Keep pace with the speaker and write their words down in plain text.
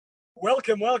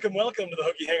Welcome to the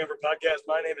Hokie Hangover Podcast.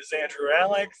 My name is Andrew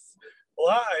Alex,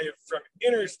 live from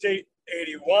Interstate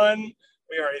 81.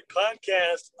 We are a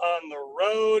podcast on the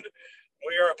road.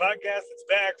 We are a podcast that's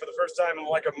back for the first time in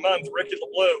like a month. Ricky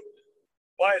LeBlue.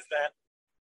 Why is that?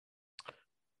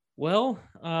 Well,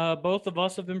 both of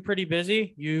us have been pretty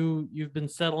busy. You've been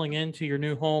settling into your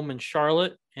new home in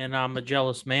Charlotte, and I'm a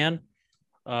jealous man.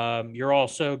 You're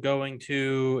also going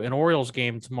to an Orioles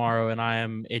game tomorrow, and I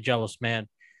am a jealous man.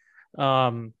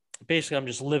 Basically, I'm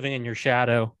just living in your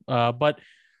shadow. But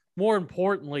more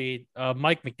importantly,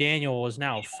 Mike McDaniel is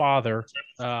now a father,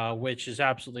 which is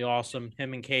absolutely awesome.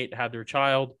 Him and Kate had their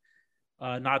child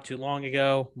not too long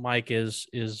ago. Mike is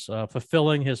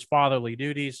fulfilling his fatherly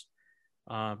duties,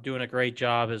 doing a great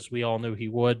job, as we all knew he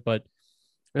would. But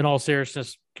in all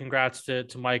seriousness, congrats to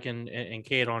Mike and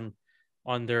Kate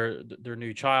on their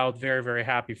new child. Very, very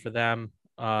happy for them.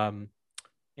 And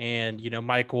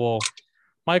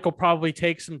Mike will probably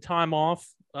take some time off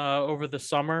over the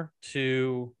summer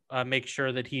to make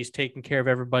sure that he's taking care of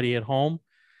everybody at home,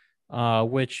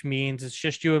 which means it's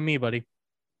just you and me, buddy.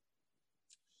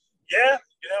 Yeah,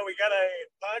 we got a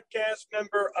podcast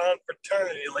member on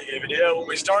paternity leave. And, when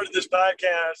we started this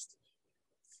podcast,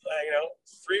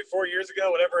 3-4 years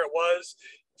ago, whatever it was,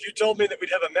 if you told me that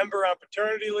we'd have a member on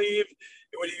paternity leave,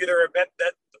 it would either have meant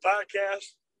that the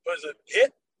podcast was a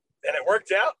hit and it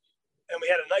worked out and we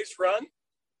had a nice run,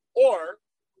 or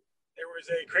there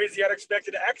was a crazy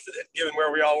unexpected accident given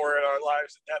where we all were in our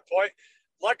lives at that point.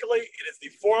 Luckily, it is the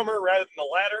former rather than the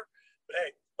latter. But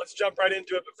hey, let's jump right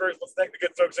into it. But first, let's thank the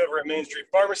good folks over at Main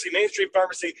Street Pharmacy. Main Street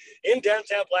Pharmacy in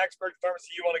downtown Blacksburg,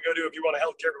 pharmacy you want to go to if you want a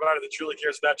healthcare provider that truly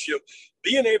cares about you.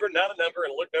 Be a neighbor, not a number,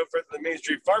 and look no further than Main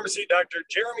Street Pharmacy. Dr.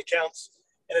 Jeremy Counts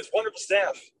and his wonderful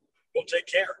staff will take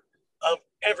care of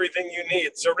everything you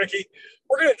need. So, Ricky,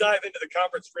 we're going to dive into the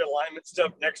conference realignment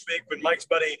stuff next week when Mike's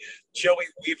buddy Joey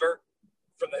Weaver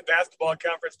from the Basketball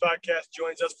Conference Podcast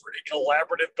joins us for a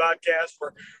collaborative podcast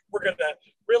where we're going to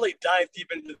really dive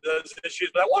deep into those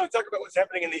issues. But I want to talk about what's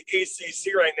happening in the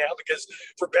ACC right now, because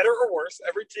for better or worse,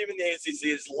 every team in the ACC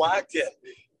is locked in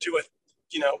to a,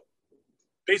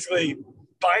 basically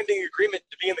binding agreement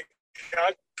to be in the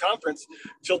conference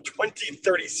till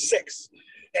 2036.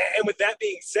 And with that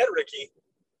being said, Ricky,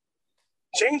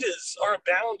 changes are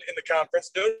abound in the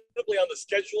conference, notably on the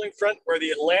scheduling front, where the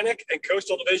Atlantic and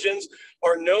Coastal divisions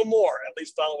are no more, at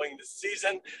least following this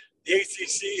season. The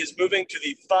ACC is moving to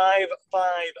the 5-5-3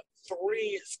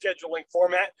 scheduling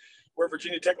format, where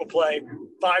Virginia Tech will play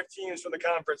 5 teams from the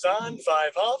conference on,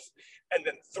 5 off, and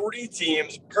then 3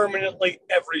 teams permanently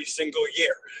every single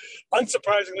year.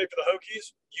 Unsurprisingly for the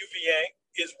Hokies, UVA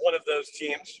is one of those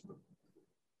teams.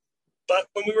 But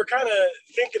when we were kind of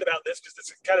thinking about this, because this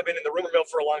has kind of been in the rumor mill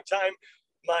for a long time,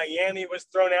 Miami was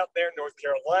thrown out there. North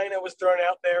Carolina was thrown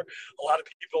out there. A lot of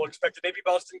people expected maybe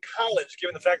Boston College,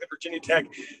 given the fact that Virginia Tech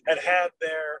had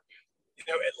their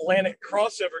Atlantic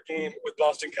crossover game with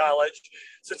Boston College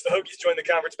since the Hokies joined the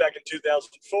conference back in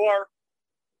 2004.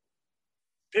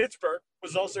 Pittsburgh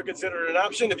was also considered an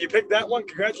option. If you picked that one,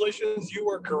 congratulations, you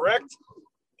were correct.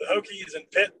 The Hokies and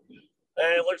Pitt.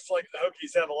 And it looks like the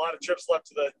Hokies have a lot of trips left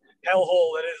to the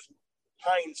hellhole that is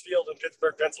Heinz Field in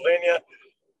Pittsburgh, Pennsylvania.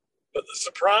 But the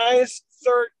surprise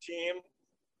third team,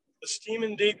 the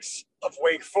Steamin' Deeks of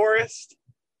Wake Forest,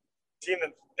 team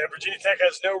that Virginia Tech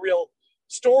has no real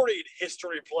storied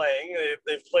history playing.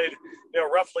 They've played,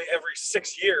 roughly every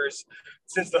 6 years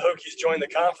since the Hokies joined the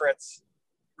conference.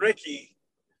 Ricky,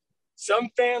 some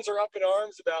fans are up in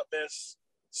arms about this.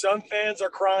 Some fans are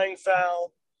crying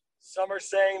foul. Some are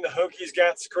saying the Hokies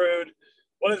got screwed.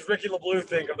 What does Ricky LeBlue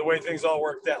think of the way things all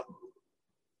worked out?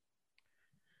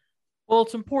 Well,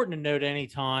 it's important to note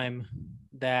anytime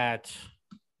that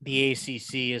the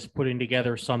ACC is putting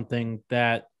together something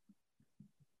that,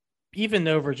 even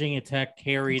though Virginia Tech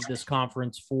carried this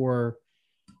conference for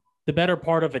the better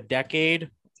part of a decade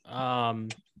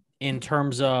in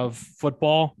terms of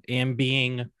football and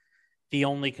being the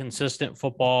only consistent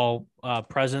football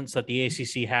presence that the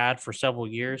ACC had for several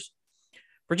years,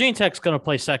 Virginia Tech's going to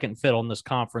play second fiddle in this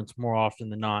conference more often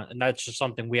than not. And that's just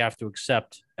something we have to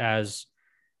accept as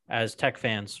Tech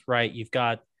fans, right? You've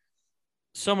got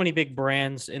so many big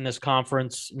brands in this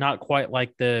conference, not quite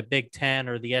like the Big Ten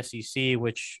or the SEC,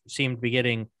 which seem to be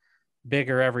getting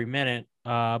bigger every minute.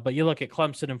 But you look at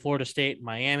Clemson and Florida State and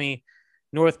Miami.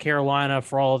 North Carolina,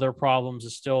 for all of their problems,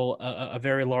 is still a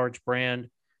very large brand.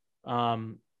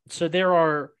 So there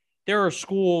are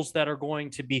schools that are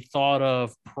going to be thought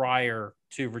of prior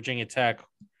to Virginia Tech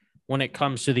when it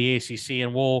comes to the ACC,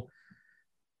 and we'll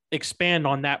expand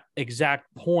on that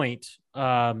exact point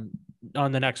on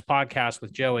the next podcast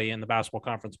with Joey in the Basketball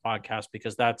Conference podcast,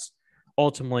 because that's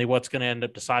ultimately what's going to end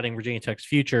up deciding Virginia Tech's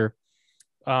future.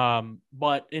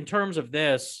 But in terms of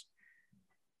this,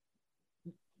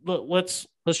 let's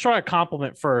try a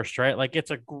compliment first, right? Like,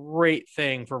 it's a great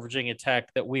thing for Virginia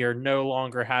Tech that we are no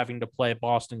longer having to play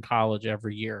Boston College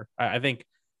every year. I think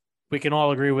we can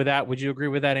all agree with that. Would you agree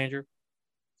with that, Andrew?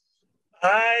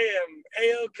 I am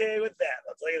A-okay with that.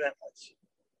 I'll tell you that much.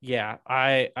 Yeah,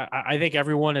 I think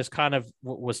everyone is kind of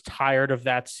was tired of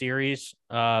that series.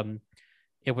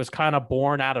 It was kind of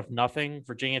born out of nothing.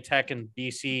 Virginia Tech and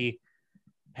BC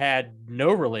had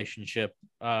no relationship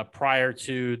prior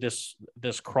to this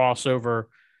crossover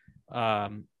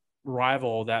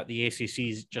rival that the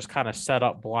ACC's just kind of set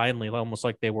up blindly, almost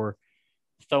like they were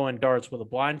throwing darts with a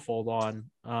blindfold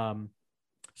on.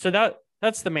 So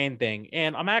that's the main thing,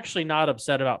 and I'm actually not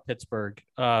upset about Pittsburgh.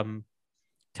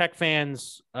 Tech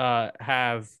fans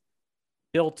have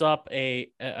built up a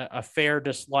fair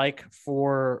dislike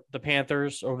for the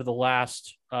Panthers over the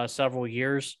last several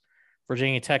years.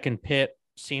 Virginia Tech and Pitt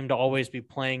seem to always be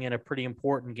playing in a pretty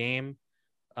important game.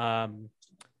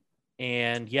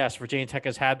 And yes, Virginia Tech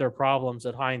has had their problems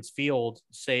at Heinz Field,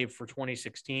 save for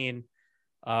 2016,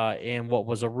 in what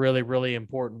was a really, really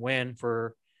important win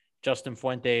for Justin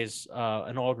Fuente's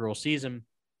inaugural season.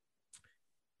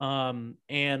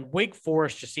 And Wake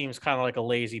Forest just seems kind of like a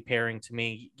lazy pairing to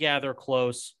me. Yeah, they're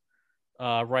close,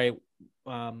 right?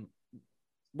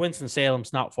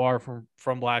 Winston-Salem's not far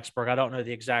from Blacksburg. I don't know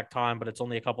the exact time, but it's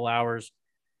only a couple hours.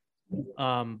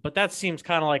 But that seems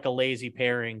kind of like a lazy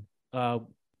pairing.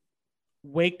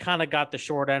 Wake kind of got the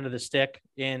short end of the stick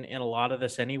in a lot of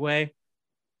this anyway.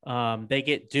 They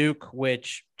get Duke,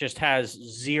 which just has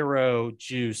zero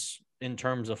juice in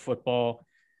terms of football.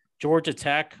 Georgia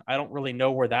Tech, I don't really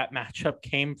know where that matchup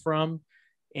came from.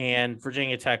 And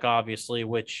Virginia Tech, obviously,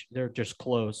 which they're just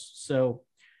close. So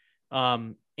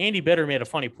Andy Bitter made a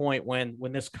funny point when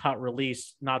this got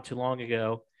released not too long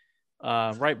ago,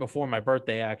 right before my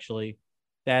birthday, actually,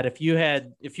 that if you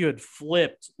had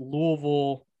flipped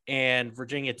Louisville and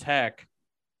Virginia Tech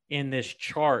in this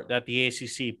chart that the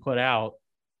ACC put out,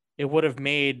 it would have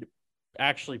made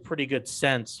actually pretty good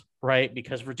sense, right?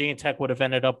 Because Virginia Tech would have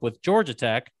ended up with Georgia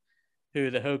Tech, who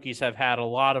the Hokies have had a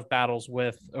lot of battles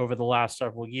with over the last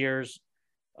several years.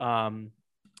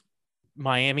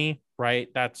 Miami, right?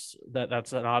 That's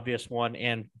an obvious one,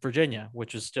 and Virginia,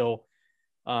 which is still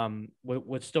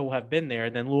would still have been there.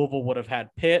 And then Louisville would have had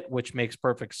Pitt, which makes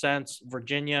perfect sense.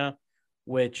 Virginia,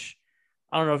 which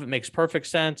I don't know if it makes perfect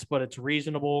sense, but it's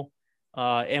reasonable.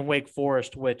 And Wake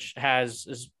Forest, which has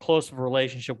as close of a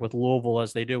relationship with Louisville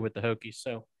as they do with the Hokies.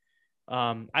 So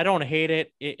I don't hate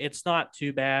it. It's not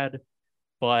too bad,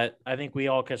 but I think we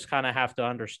all just kind of have to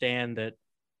understand that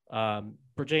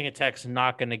Virginia Tech's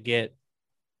not going to get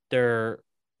their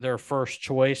first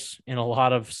choice in a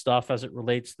lot of stuff as it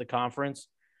relates to the conference.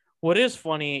 What is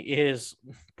funny is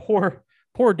poor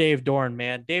Dave Doeren,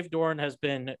 man. Dave Doeren has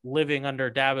been living under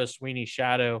Dabo Swinney's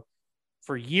shadow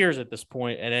for years at this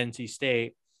point at NC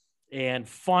State. And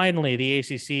finally, the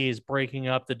ACC is breaking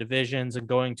up the divisions and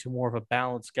going to more of a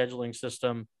balanced scheduling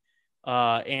system.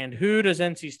 And who does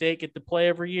NC State get to play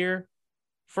every year?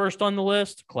 First on the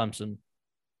list, Clemson.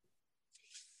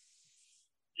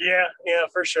 Yeah,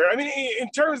 for sure. I mean, in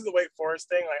terms of the Wake Forest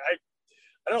thing, like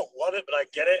I don't love it, but I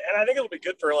get it, and I think it'll be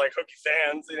good for like Hokie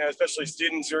fans, especially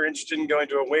students who are interested in going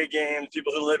to away games,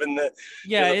 people who live in the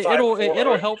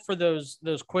it'll help for those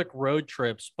quick road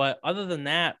trips. But other than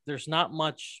that, there's not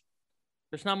much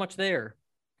there.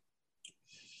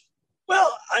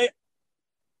 Well,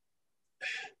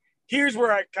 here's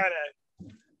where I kind of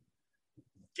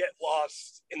get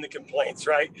lost in the complaints,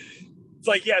 right? It's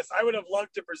like, yes, I would have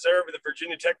loved to preserve the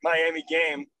Virginia Tech Miami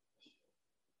game.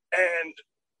 And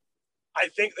I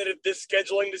think that if this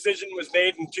scheduling decision was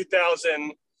made in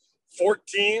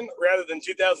 2014 rather than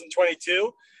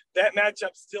 2022, that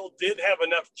matchup still did have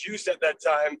enough juice at that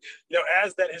time,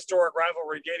 as that historic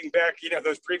rivalry dating back,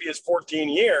 those previous 14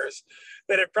 years,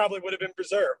 that it probably would have been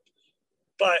preserved.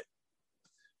 But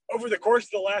over the course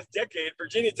of the last decade,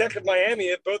 Virginia Tech and Miami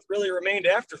have both really remained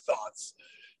afterthoughts.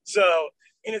 So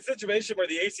in a situation where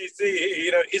the ACC,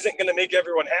 isn't going to make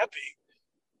everyone happy,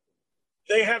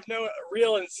 they have no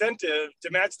real incentive to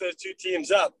match those two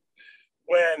teams up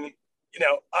when,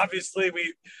 obviously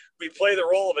we play the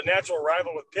role of a natural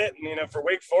rival with Pitt. And, for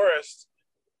Wake Forest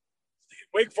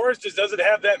just doesn't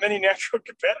have that many natural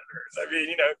competitors. I mean,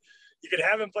 you could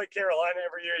have them play Carolina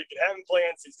every year. You could have them play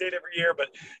NC State every year, but,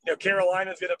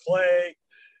 Carolina's going to play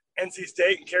NC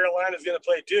State and Carolina's going to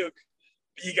play Duke.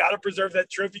 You got to preserve that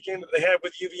trophy game that they had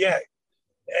with UVA.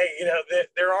 Hey,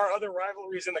 there are other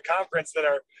rivalries in the conference that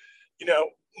are,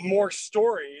 more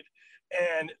storied.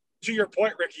 And to your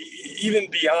point, Ricky, even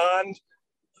beyond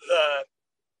the,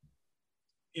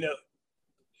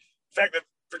 fact that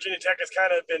Virginia Tech has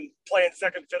kind of been playing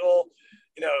second fiddle,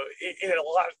 in a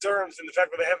lot of terms, and the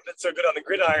fact that they haven't been so good on the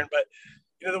gridiron. But,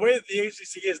 the way that the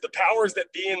ACC is, the powers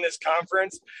that be in this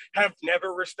conference have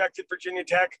never respected Virginia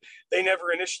Tech. They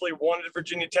never initially wanted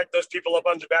Virginia Tech, those people up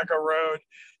on Tobacco Road,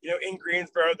 in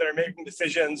Greensboro that are making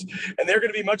decisions. And they're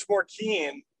going to be much more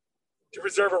keen to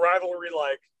preserve a rivalry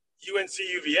like UNC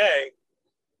UVA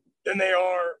than they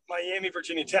are Miami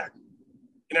Virginia Tech.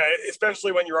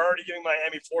 Especially when you're already giving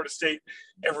Miami Florida State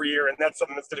every year, and that's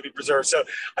something that's going to be preserved. So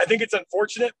I think it's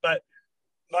unfortunate, but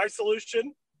my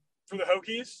solution for the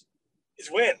Hokies is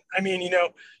win. I mean,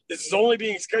 this is only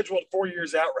being scheduled 4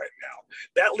 years out right now.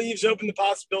 That leaves open the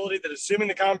possibility that, assuming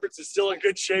the conference is still in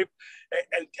good shape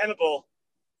and tenable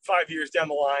 5 years down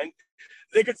the line,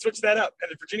 they could switch that up. And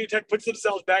if Virginia Tech puts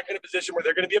themselves back in a position where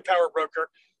they're going to be a power broker,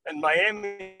 and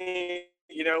Miami,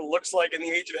 looks like in the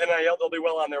age of NIL, they'll be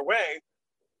well on their way.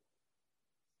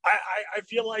 I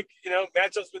feel like,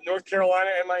 matchups with North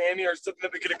Carolina and Miami are something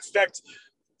that we could expect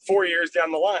 4 years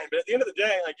down the line. But at the end of the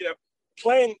day,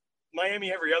 playing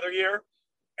Miami every other year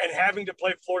and having to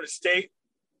play Florida State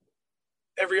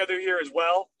every other year as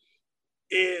well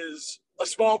is a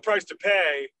small price to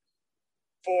pay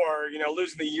for,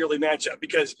 losing the yearly matchup.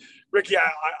 Because, Ricky,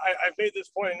 I've made this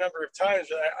point a number of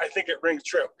times, and I think it rings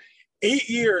true. 8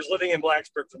 years living in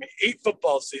Blacksburg for me, 8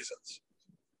 football seasons.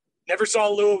 Never saw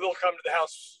Louisville come to the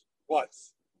house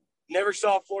once. Never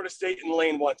saw Florida State in the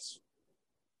lane once.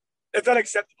 It's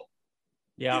unacceptable.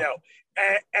 Yeah.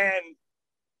 And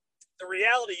the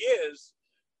reality is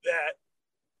that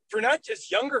for not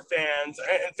just younger fans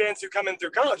and fans who come in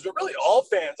through college, but really all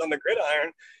fans on the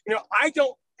gridiron, I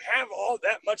don't have all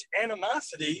that much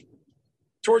animosity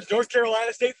towards North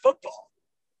Carolina State football.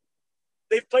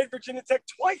 They've played Virginia Tech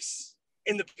twice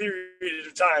in the period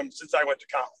of time since I went to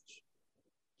college.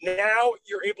 Now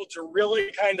you're able to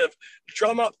really kind of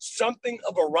drum up something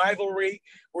of a rivalry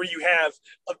where you have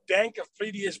a bank of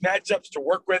previous matchups to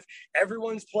work with.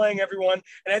 Everyone's playing everyone.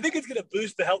 And I think it's going to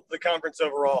boost the health of the conference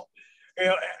overall,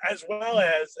 as well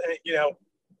as, you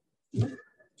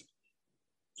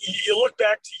look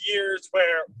back to years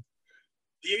where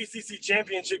the ACC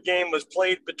championship game was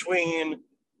played between,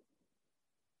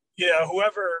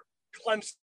 whoever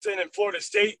Clemson and Florida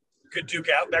State could duke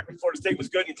out back when Florida State was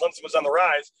good and Clemson was on the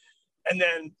rise. And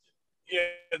then,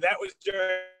 that was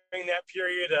during that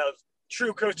period of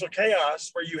true coastal chaos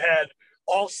where you had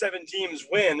all 7 teams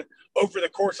win over the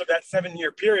course of that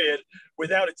 7-year period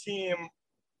without a team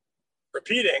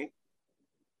repeating.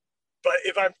 But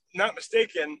if I'm not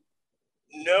mistaken,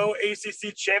 no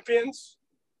ACC champions.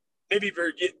 Maybe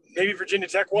Virginia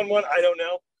Tech won one. I don't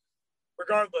know.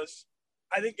 Regardless,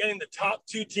 I think getting the top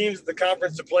 2 teams of the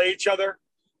conference to play each other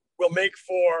will make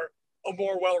for a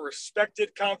more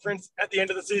well-respected conference at the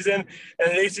end of the season,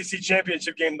 and an ACC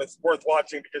championship game that's worth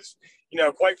watching because,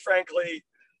 quite frankly,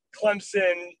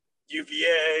 Clemson,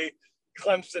 UVA,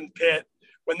 Clemson, Pitt,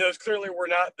 when those clearly were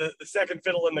not the second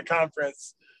fiddle in the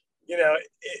conference,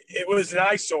 it was an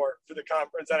eyesore for the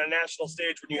conference on a national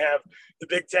stage when you have the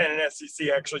Big Ten and SEC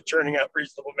actually churning out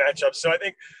reasonable matchups. So I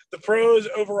think the pros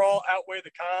overall outweigh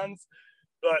the cons.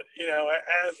 But,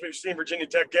 as we've seen Virginia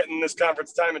Tech get in this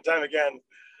conference time and time again,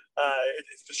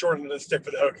 it's the short end of the stick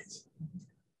for the Hokies.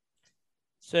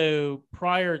 So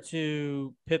prior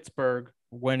to Pittsburgh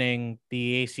winning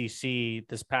the ACC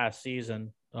this past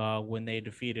season, when they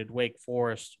defeated Wake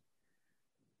Forest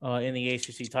in the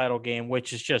ACC title game,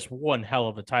 which is just one hell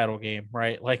of a title game,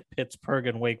 right? Like Pittsburgh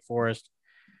and Wake Forest.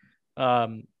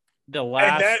 The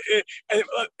last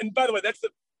and by the way,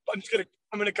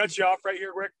 I'm gonna cut you off right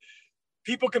here, Rick.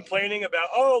 People complaining about,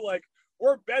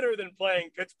 we're better than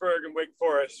playing Pittsburgh and Wake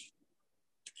Forest.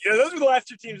 Those were the last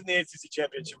 2 teams in the ACC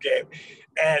championship game.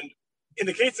 And in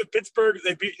the case of Pittsburgh,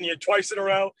 they've beaten you twice in a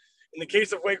row. In the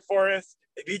case of Wake Forest,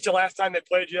 they beat you last time they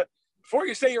played you. Before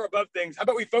you say you're above things, how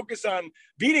about we focus on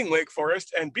beating Wake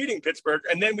Forest and beating Pittsburgh,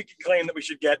 and then we can claim that we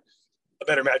should get a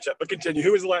better matchup. But continue.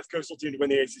 Who was the last coastal team to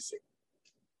win the ACC?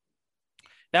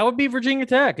 That would be Virginia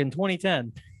Tech in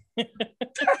 2010.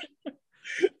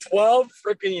 12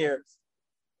 freaking years.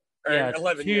 Or yeah,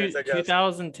 11 years, I guess.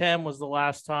 2010 was the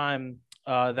last time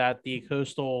that the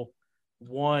Coastal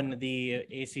won the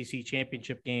ACC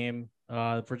championship game.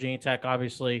 Virginia Tech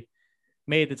obviously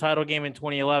made the title game in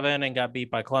 2011 and got beat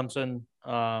by Clemson.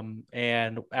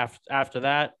 And after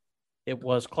that, it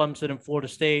was Clemson and Florida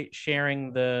State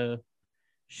sharing the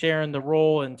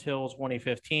role until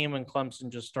 2015 when Clemson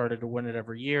just started to win it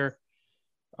every year.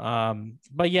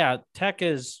 But yeah,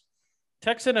 Tech's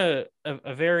in a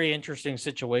very interesting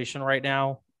situation right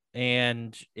now.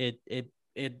 and it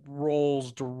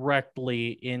rolls directly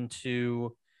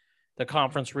into the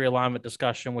conference realignment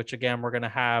discussion, which again we're going to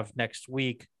have next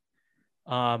week.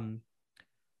 But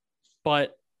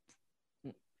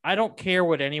I don't care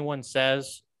what anyone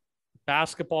says.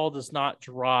 Basketball does not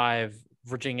drive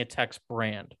Virginia Tech's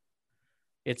brand.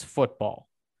 It's football.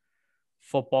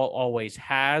 Football always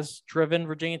has driven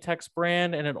Virginia Tech's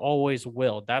brand, and it always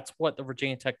will. That's what the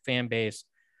Virginia Tech fan base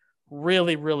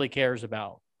really, really cares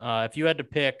about. If you had to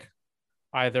pick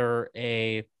either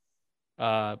a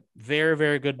very,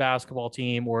 very good basketball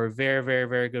team or a very, very,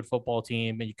 very good football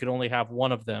team, and you could only have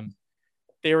one of them,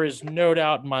 there is no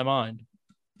doubt in my mind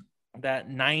that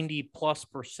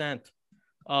 90+%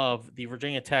 of the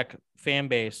Virginia Tech fan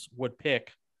base would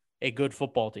pick a good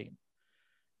football team.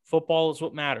 Football is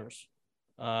what matters.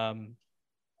 And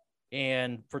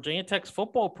Virginia Tech's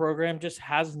football program just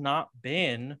has not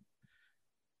been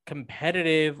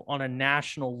competitive on a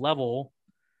national level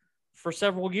for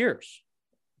several years.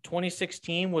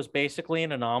 2016 was basically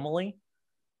an anomaly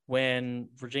when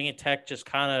Virginia Tech just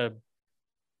kind of,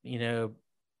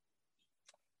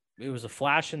 it was a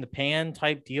flash in the pan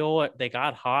type deal. They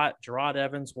got hot. Gerard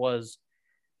Evans was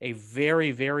a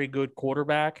very, very good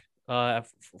quarterback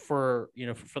for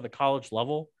the college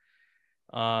level.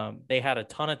 They had a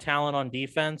ton of talent on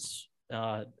defense.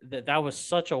 That was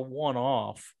such a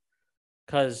one-off,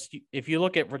 because if you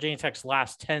look at Virginia Tech's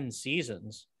last 10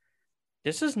 seasons,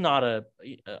 this is not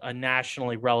a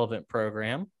nationally relevant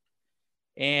program,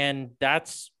 and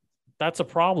that's a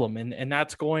problem, and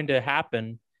that's going to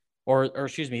happen, or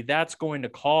excuse me, that's going to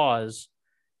cause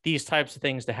these types of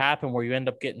things to happen, where you end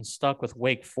up getting stuck with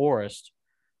Wake Forest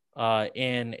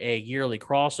in a yearly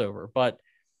crossover. But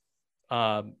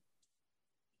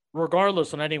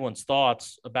regardless on anyone's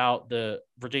thoughts about the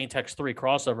Virginia Tech's 3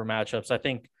 crossover matchups, I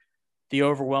think the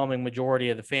overwhelming majority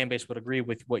of the fan base would agree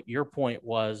with what your point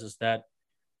was, is that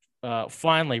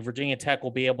finally Virginia Tech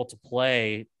will be able to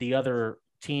play the other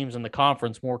teams in the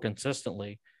conference more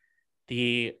consistently.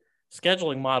 The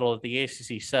scheduling model that the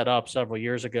ACC set up several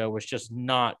years ago was just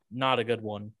not a good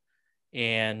one.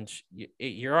 And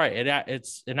you're right.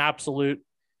 It's an absolute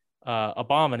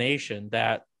abomination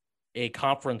that a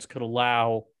conference could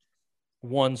allow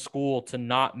one school to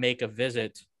not make a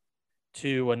visit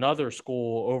to another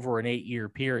school over an 8-year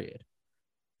period.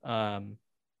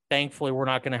 Thankfully, we're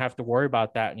not going to have to worry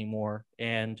about that anymore.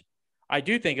 And I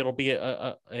do think it'll be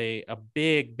a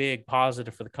big, big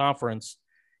positive for the conference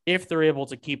if they're able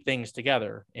to keep things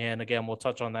together. And again, we'll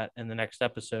touch on that in the next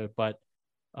episode. But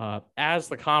as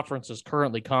the conference is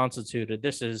currently constituted,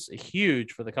 this is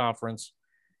huge for the conference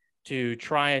to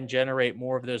try and generate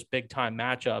more of those big time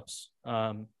matchups.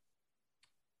 I'm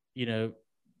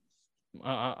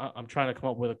trying to come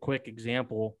up with a quick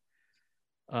example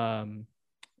of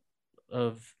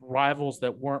rivals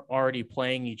that weren't already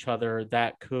playing each other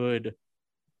that could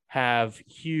have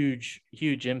huge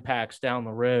impacts down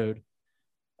the road.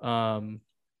 And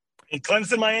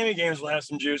Clemson Miami games will have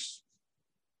some juice.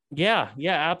 Yeah,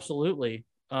 absolutely.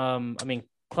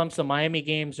 Clemson Miami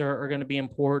games are going to be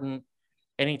important.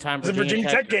 Anytime Virginia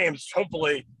Tech games,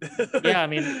 hopefully. Yeah,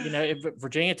 if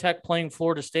Virginia Tech playing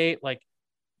Florida State, like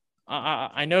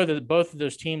I know that both of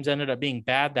those teams ended up being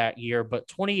bad that year, but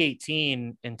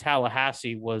 2018 in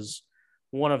Tallahassee was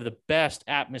one of the best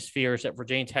atmospheres that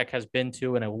Virginia Tech has been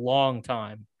to in a long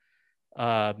time.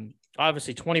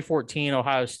 Obviously, 2014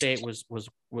 Ohio State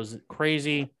was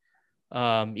crazy.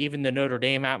 Even the Notre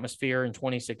Dame atmosphere in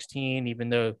 2016, even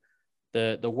though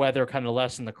the weather kind of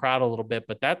lessened the crowd a little bit,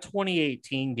 but that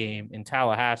 2018 game in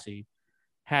Tallahassee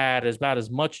had about as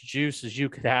much juice as you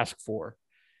could ask for.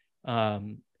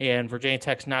 And Virginia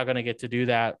Tech's now going to get to do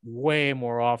that way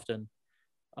more often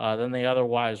than they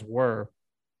otherwise were.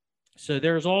 So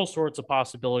there's all sorts of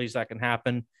possibilities that can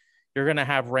happen. You're going to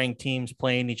have ranked teams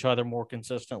playing each other more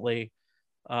consistently.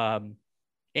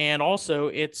 And also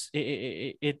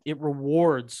it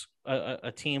rewards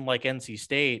a team like NC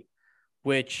State,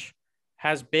 which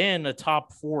has been a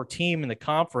top 4 team in the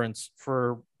conference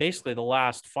for basically the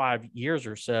last 5 years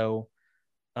or so.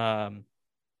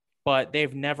 But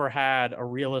they've never had a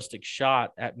realistic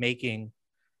shot at making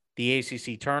the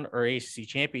ACC ACC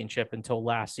championship until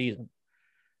last season.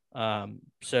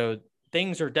 So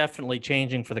things are definitely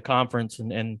changing for the conference,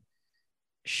 and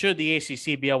should the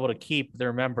ACC be able to keep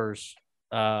their members,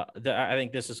 I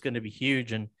think this is going to be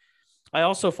huge. And I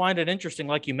also find it interesting,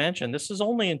 like you mentioned, this is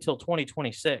only until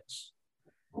 2026.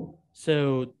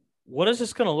 So what is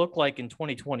this going to look like in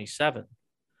 2027?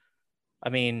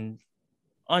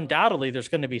 Undoubtedly there's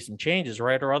going to be some changes,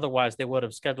 right? Or otherwise they would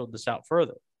have scheduled this out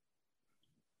further.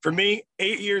 For me,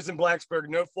 8 years in Blacksburg,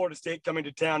 no Florida State coming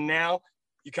to town now.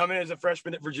 You come in as a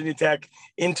freshman at Virginia Tech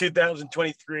in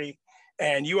 2023,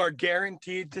 and you are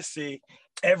guaranteed to see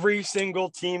every single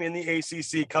team in the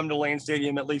ACC come to Lane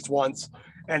Stadium at least once.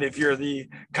 And if you're the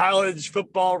college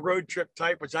football road trip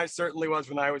type, which I certainly was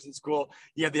when I was in school,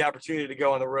 you have the opportunity to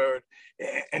go on the road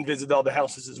and visit all the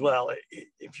houses as well,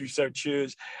 if you so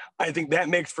choose. I think that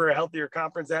makes for a healthier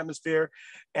conference atmosphere.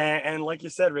 And like you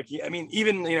said, Ricky, I mean,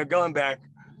 even, going back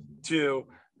to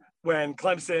when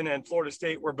Clemson and Florida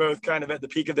State were both kind of at the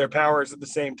peak of their powers at the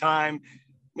same time.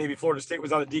 Maybe Florida State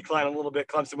was on the decline a little bit.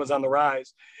 Clemson was on the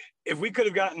rise. If we could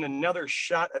have gotten another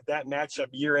shot at that matchup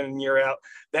year in and year out,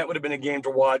 that would have been a game to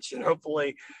watch. And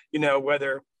hopefully,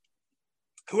 whether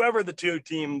whoever the two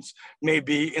teams may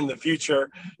be in the future,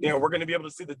 we're going to be able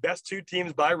to see the best two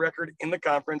teams by record in the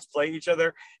conference play each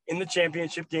other in the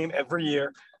championship game every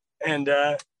year. And,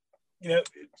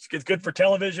 it's good for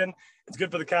television. It's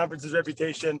good for the conference's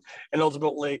reputation. And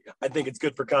ultimately, I think it's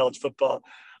good for college football,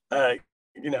 and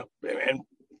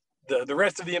the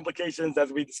rest of the implications,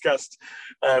 as we discussed,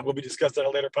 will be discussed on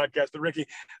a later podcast. But Ricky,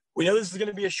 we know this is going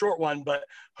to be a short one, but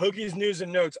Hokies news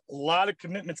and notes, a lot of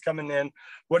commitments coming in.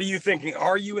 What are you thinking?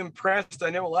 Are you impressed?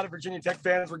 I know a lot of Virginia Tech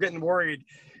fans were getting worried,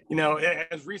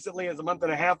 as recently as a month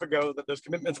and a half ago, that those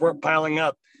commitments weren't piling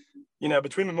up.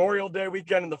 Between Memorial Day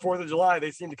weekend and the 4th of July,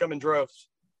 they seem to come in droves.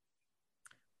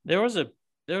 There was a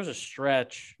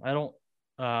stretch. I don't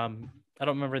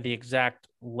remember the exact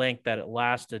length that it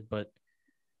lasted, but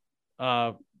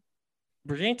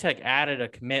Virginia Tech added a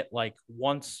commit like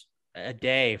once a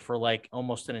day for like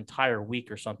almost an entire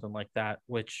week or something like that,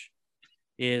 which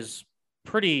is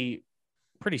pretty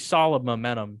solid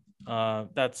momentum.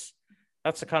 That's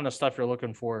the kind of stuff you're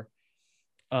looking for.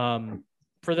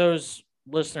 For those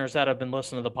listeners that have been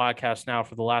listening to the podcast now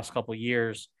for the last couple of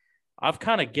years, I've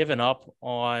kind of given up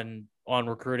on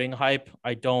recruiting hype.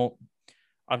 I'm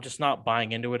just not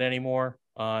buying into it anymore.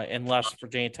 Unless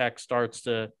Virginia Tech starts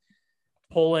to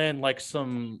pull in like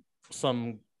some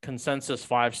consensus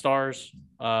 5 stars,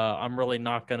 I'm really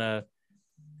not gonna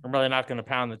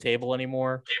pound the table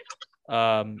anymore.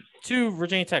 To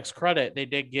Virginia Tech's credit, they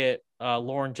did get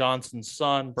Lauren Johnson's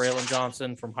son, Braylon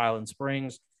Johnson, from Highland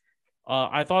Springs.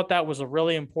 I thought that was a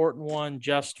really important one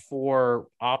just for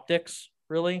optics,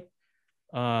 really.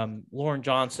 Lauren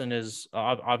Johnson is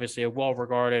obviously a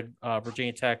well-regarded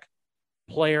Virginia Tech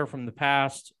player from the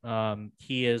past.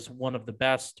 He is one of the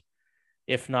best,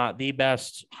 if not the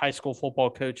best, high school football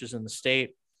coaches in the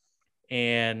state.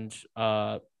 And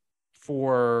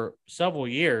for several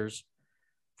years,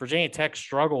 Virginia Tech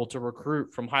struggled to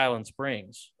recruit from Highland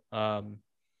Springs. Mekhi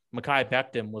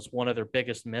Beckham was one of their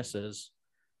biggest misses.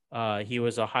 He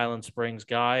was a Highland Springs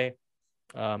guy.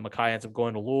 Mekhi ends up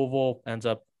going to Louisville, ends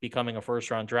up becoming a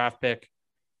first-round draft pick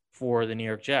for the New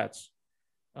York Jets.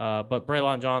 But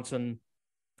Braylon Johnson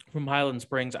from Highland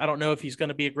Springs, I don't know if he's going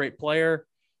to be a great player,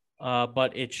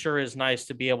 but it sure is nice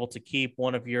to be able to keep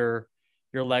one of your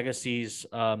legacies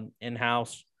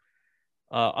in-house.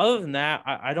 Other than that,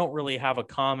 I don't really have a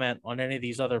comment on any of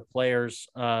these other players.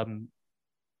 I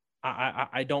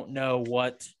don't know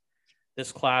what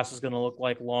this class is going to look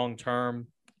like long-term.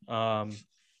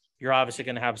 You're obviously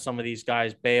going to have some of these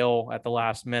guys bail at the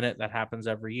last minute. That happens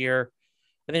every year.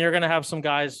 And then you're going to have some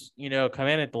guys, come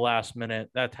in at the last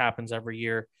minute. That happens every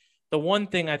year. The one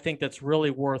thing I think that's really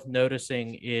worth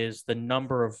noticing is the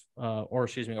number of,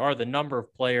 the number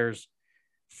of players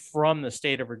from the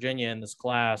state of Virginia in this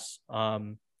class.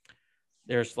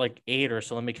 There's like 8 or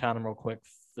so. Let me count them real quick.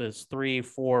 There's 3,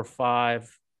 4,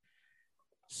 5,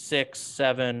 6,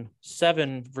 7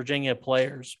 Virginia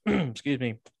players, excuse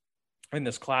me, in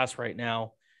this class right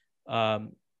now, out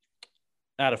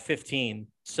of 15.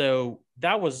 So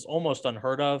that was almost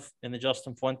unheard of in the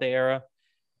Justin Fuente era.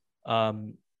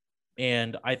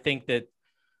 And I think that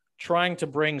trying to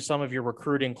bring some of your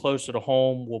recruiting closer to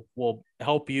home will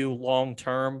help you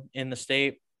long-term in the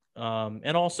state.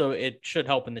 And also it should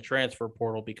help in the transfer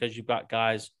portal because you've got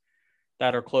guys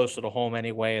that are closer to home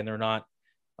anyway, and they're not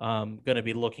going to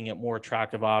be looking at more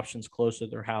attractive options closer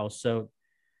to their house. So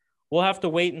we'll have to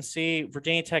wait and see.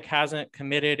 Virginia Tech hasn't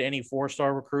committed any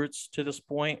 4-star recruits to this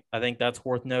point. I think that's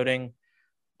worth noting.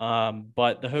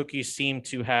 But the Hokies seem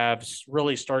to have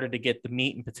really started to get the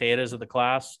meat and potatoes of the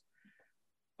class.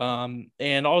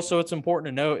 And also it's important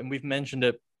to note, and we've mentioned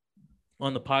it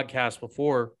on the podcast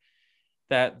before,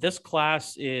 that this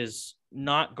class is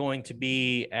not going to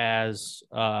be as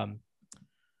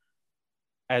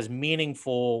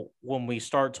meaningful when we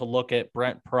start to look at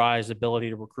Brent Pry's ability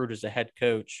to recruit as a head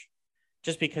coach,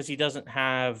 just because he didn't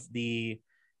have the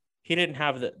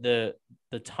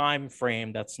time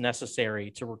frame that's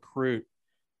necessary to recruit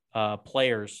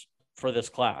players for this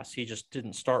class. He just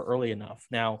didn't start early enough.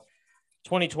 Now,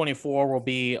 2024 will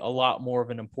be a lot more of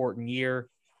an important year.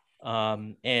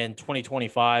 And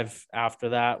 2025 after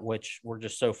that, which we're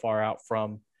just so far out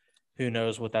from, who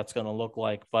knows what that's going to look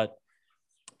like. But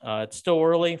it's still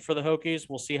early for the Hokies.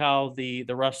 We'll see how the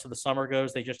rest of the summer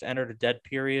goes. They just entered a dead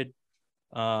period.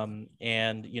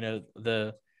 And, you know,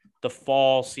 the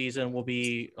fall season will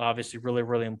be obviously really,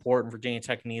 really important. Virginia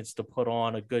Tech needs to put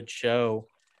on a good show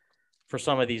for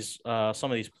some of these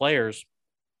players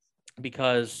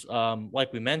because,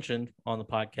 like we mentioned on the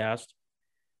podcast,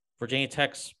 Virginia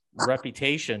Tech's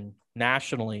reputation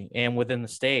nationally and within the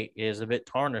state is a bit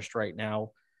tarnished right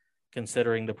now,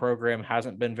 considering the program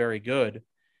hasn't been very good.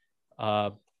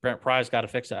 Brent Pry's got to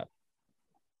fix that.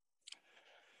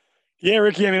 Yeah,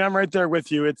 Ricky, I mean, I'm right there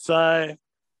with you. It's,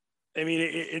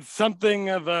 it's something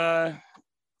of a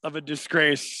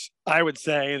disgrace, I would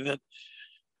say, that,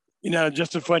 you know,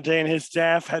 Justin Fuente and his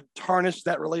staff had tarnished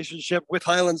that relationship with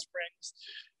Highland Springs,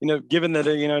 you know, given that,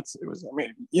 you know, it's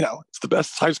the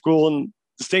best high school in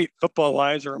the state football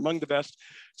wise, or among the best,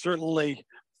 certainly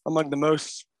among the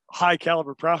most high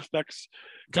caliber prospects.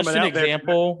 Just an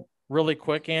example, really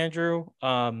quick, Andrew.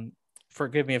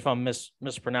 Forgive me if I'm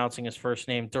mispronouncing his first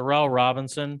name. Darrell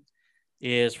Robinson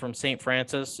is from St.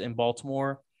 Francis in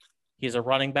Baltimore. He's a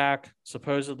running back.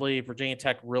 Supposedly, Virginia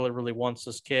Tech really, really wants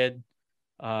this kid.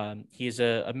 He's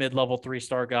a mid-level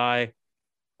 3-star guy.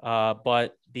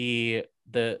 But the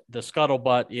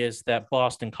scuttlebutt is that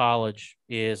Boston College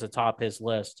is atop his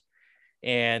list.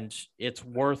 And it's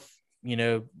worth, you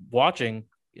know, watching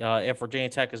if Virginia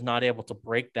Tech is not able to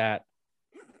break that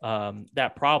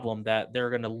problem, that they're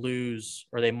going to lose,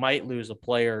 or they might lose a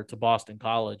player to Boston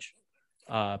College.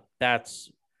 That's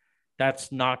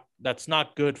not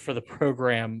good for the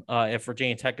program if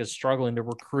Virginia Tech is struggling to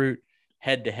recruit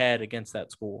head to head against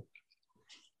that school.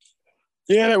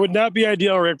 Yeah, that would not be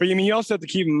ideal, Rick. But I mean, you also have to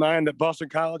keep in mind that Boston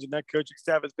College and that coaching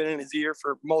staff has been in his ear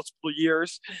for multiple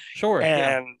years. Sure.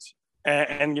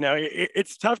 And you know,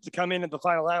 it's tough to come in at the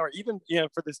final hour, even, you know,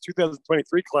 for this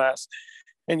 2023 class,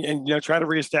 and you know, try to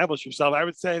reestablish yourself. I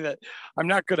would say that I'm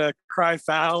not going to cry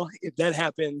foul if that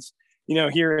happens, you know,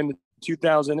 here in the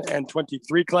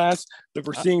 2023 class, but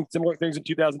we're seeing similar things in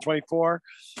 2024,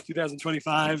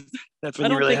 2025. That's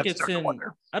when you really have to start to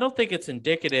wonder. I don't think it's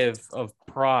indicative of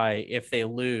Pry if they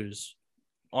lose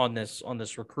on this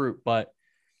recruit, but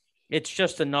it's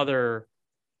just another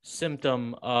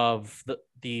symptom of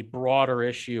the broader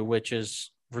issue, which is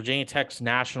Virginia Tech's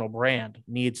national brand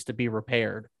needs to be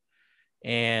repaired.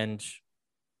 And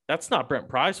that's not Brent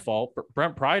Pry's fault.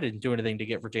 Brent Pry didn't do anything to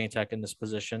get Virginia Tech in this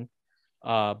position.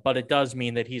 But it does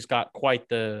mean that he's got quite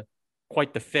the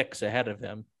fix ahead of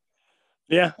him.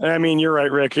 Yeah, I mean, you're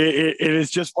right, Rick. It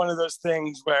is just one of those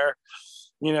things where,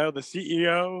 you know, the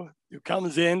CEO who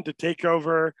comes in to take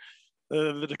over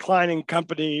the declining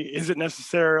company isn't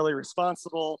necessarily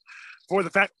responsible for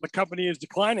the fact the company is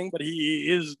declining, but he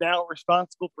is now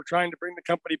responsible for trying to bring the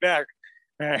company back.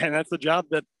 And that's the job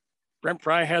that Brent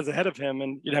Pry has ahead of him.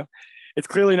 And, you know, it's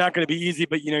clearly not going to be easy,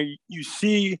 but, you know, you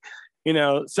see, you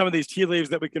know, some of these tea leaves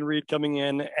that we can read coming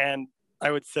in. And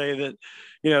I would say that,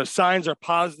 you know, signs are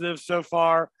positive so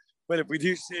far. But if we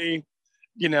do see,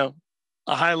 you know,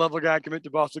 a high level guy commit to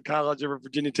Boston College over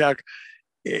Virginia Tech,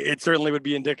 it certainly would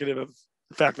be indicative of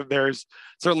the fact that there's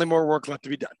certainly more work left to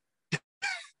be done.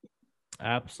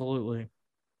 Absolutely.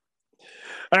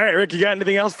 All right, Rick, you got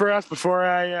anything else for us before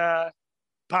I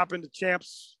pop into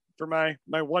Champs for my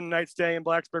one night stay in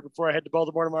Blacksburg before I head to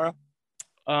Baltimore tomorrow?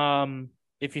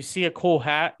 If you see a cool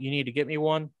hat, you need to get me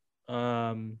one.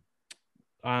 I'm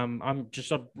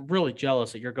really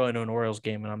jealous that you're going to an Orioles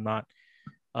game and I'm not,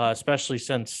 especially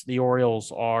since the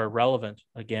Orioles are relevant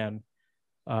again.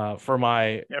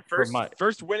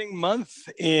 First winning month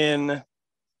in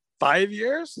 5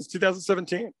 years since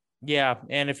 2017. Yeah,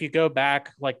 and if you go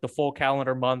back like the full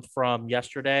calendar month from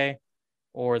yesterday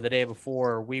or the day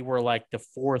before, we were like the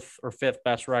 4th or 5th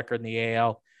best record in the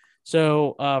AL.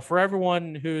 So for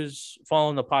everyone who's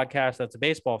following the podcast that's a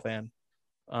baseball fan,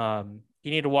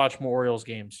 you need to watch more Orioles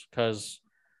games because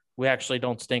we actually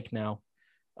don't stink now.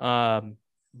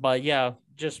 But yeah,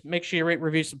 just make sure you rate,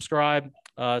 review, subscribe.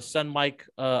 Send Mike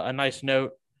a nice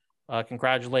note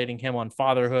congratulating him on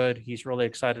fatherhood. He's really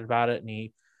excited about it, and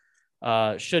he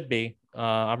should be.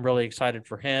 I'm really excited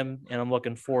for him, and I'm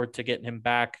looking forward to getting him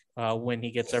back when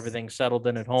he gets everything settled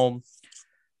in at home.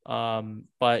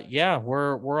 But yeah,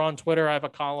 we're on Twitter. I have a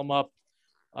column up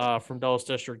from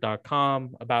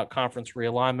DullasDistrict.com about conference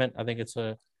realignment. I think it's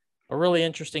a really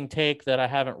interesting take that I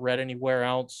haven't read anywhere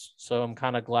else. So I'm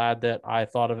kind of glad that I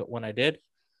thought of it when I did.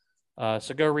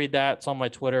 So go read that. It's on my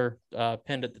Twitter,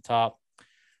 pinned at the top.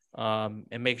 And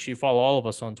make sure you follow all of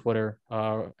us on Twitter,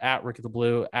 at Ricky the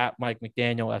Blue, at Mike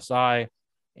McDaniel SI,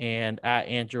 and at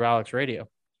Andrew Alex Radio.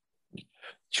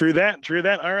 True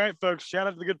that. All right, folks. Shout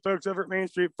out to the good folks over at Main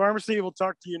Street Pharmacy. We'll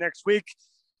talk to you next week.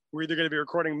 We're either going to be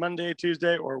recording Monday,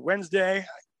 Tuesday, or Wednesday.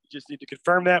 I just need to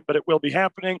confirm that, but it will be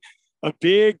happening. A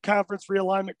big conference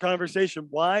realignment conversation.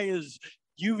 Why is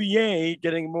UVA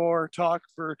getting more talk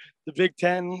for the Big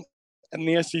Ten and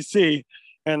the SEC?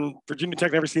 And Virginia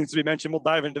Tech never seems to be mentioned. We'll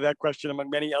dive into that question among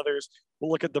many others.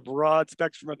 We'll look at the broad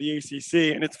spectrum of the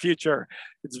ACC and its future.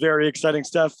 It's very exciting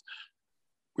stuff.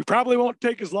 We probably won't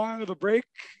take as long of a break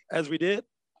as we did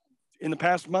in the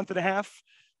past month and a half,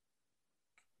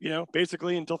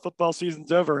 basically until football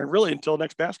season's over, and really until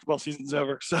next basketball season's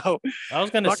over. So I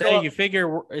was going to say, you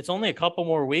figure it's only a couple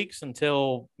more weeks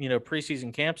until,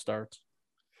 preseason camp starts.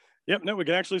 Yep. No, we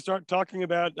can actually start talking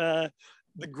about the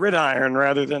gridiron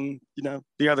rather than,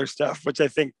 the other stuff, which I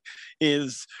think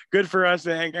is good for us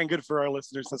and good for our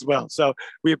listeners as well. So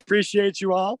we appreciate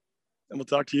you all, and we'll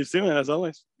talk to you soon. And as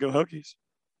always, go Hokies.